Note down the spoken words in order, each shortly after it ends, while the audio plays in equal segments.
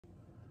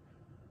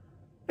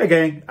Hey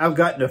gang, I've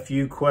gotten a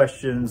few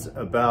questions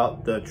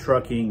about the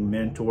trucking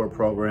mentor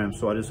program,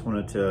 so I just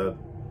wanted to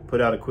put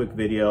out a quick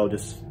video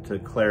just to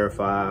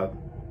clarify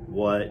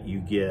what you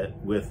get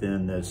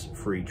within this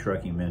free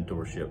trucking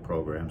mentorship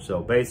program.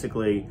 So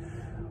basically,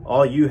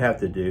 all you have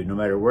to do, no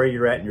matter where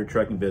you're at in your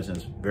trucking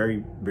business,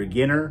 very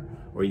beginner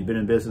or you've been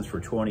in business for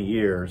 20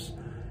 years,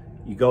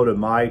 you go to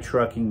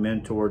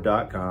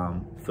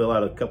mytruckingmentor.com, fill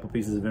out a couple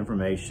pieces of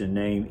information,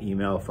 name,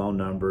 email, phone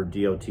number,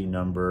 DOT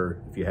number,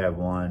 if you have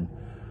one,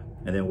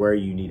 and then where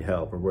you need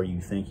help or where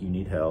you think you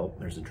need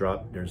help. You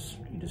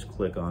just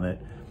click on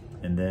it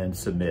and then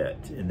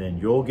submit. And then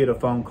you'll get a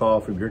phone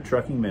call from your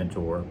trucking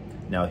mentor.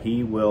 Now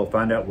he will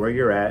find out where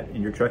you're at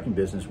in your trucking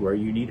business, where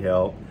you need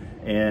help.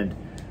 And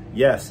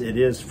yes, it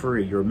is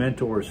free. Your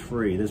mentor is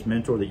free. This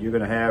mentor that you're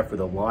gonna have for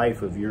the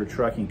life of your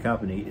trucking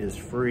company is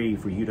free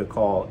for you to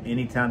call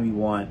anytime you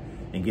want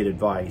and get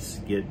advice,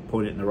 get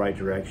pointed in the right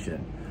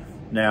direction.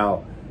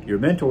 Now, your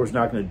mentor is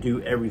not going to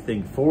do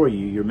everything for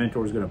you. Your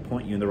mentor is going to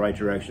point you in the right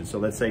direction. So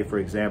let's say, for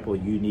example,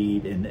 you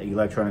need an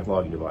electronic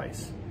logging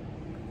device.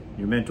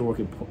 Your mentor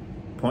can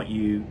point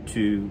you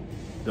to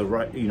the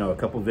right, a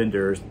couple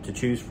vendors to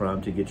choose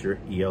from to get your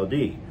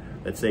ELD.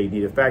 Let's say you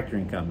need a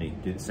factoring company,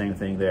 do the same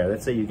thing there.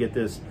 Let's say you get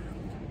this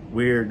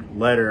weird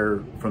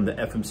letter from the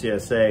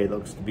FMCSA that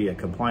looks to be a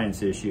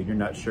compliance issue and you're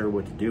not sure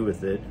what to do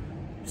with it.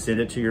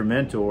 Send it to your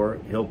mentor.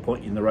 He'll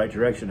point you in the right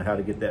direction on how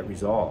to get that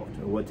resolved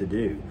or what to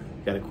do.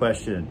 Got a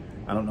question,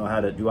 I don't know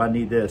how to, do I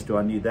need this, do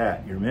I need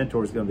that? Your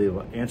mentor is going to be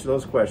able to answer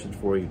those questions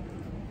for you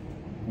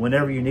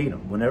whenever you need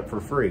them, whenever,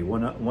 for free,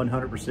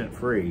 100%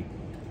 free.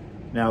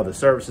 Now the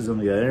services on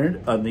the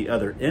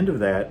other end of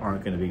that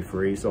aren't going to be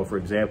free. So for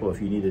example,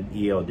 if you need an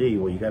ELD,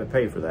 well, you got to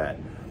pay for that.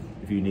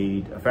 If you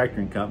need a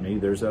factoring company,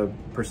 there's a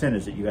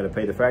percentage that you got to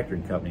pay the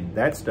factoring company.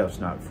 That stuff's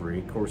not free,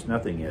 of course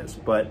nothing is,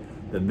 but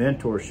the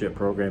mentorship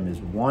program is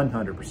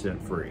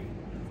 100% free.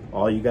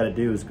 All you got to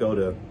do is go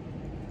to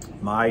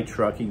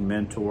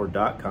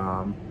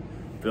mytruckingmentor.com,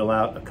 fill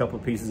out a couple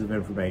of pieces of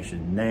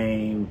information,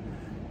 name,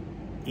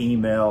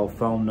 email,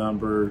 phone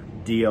number,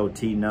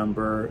 DOT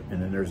number,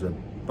 and then there's a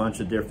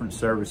bunch of different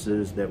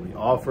services that we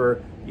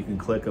offer. You can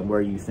click on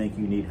where you think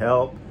you need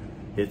help,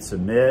 hit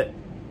submit,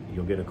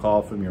 you'll get a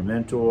call from your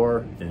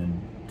mentor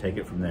and take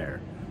it from there.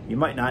 You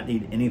might not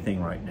need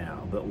anything right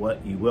now, but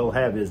what you will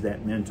have is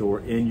that mentor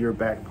in your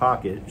back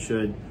pocket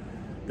should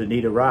the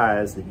need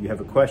arise that you have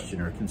a question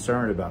or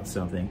concern about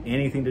something,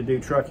 anything to do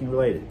trucking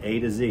related, A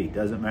to Z,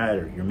 doesn't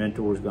matter. Your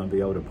mentor is going to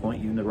be able to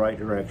point you in the right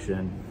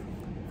direction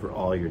for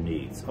all your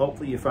needs.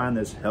 Hopefully you find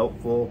this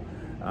helpful.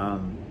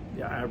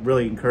 I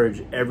really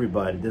encourage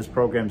everybody, this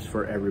program's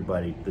for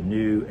everybody, the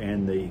new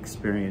and the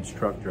experienced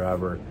truck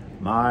driver.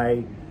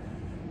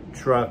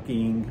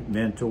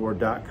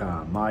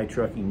 mytruckingmentor.com,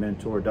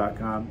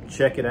 mytruckingmentor.com.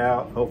 Check it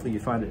out. Hopefully you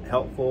find it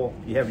helpful.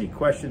 If you have any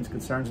questions,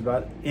 concerns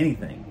about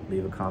anything,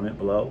 leave a comment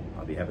below.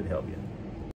 I'll be happy to help you.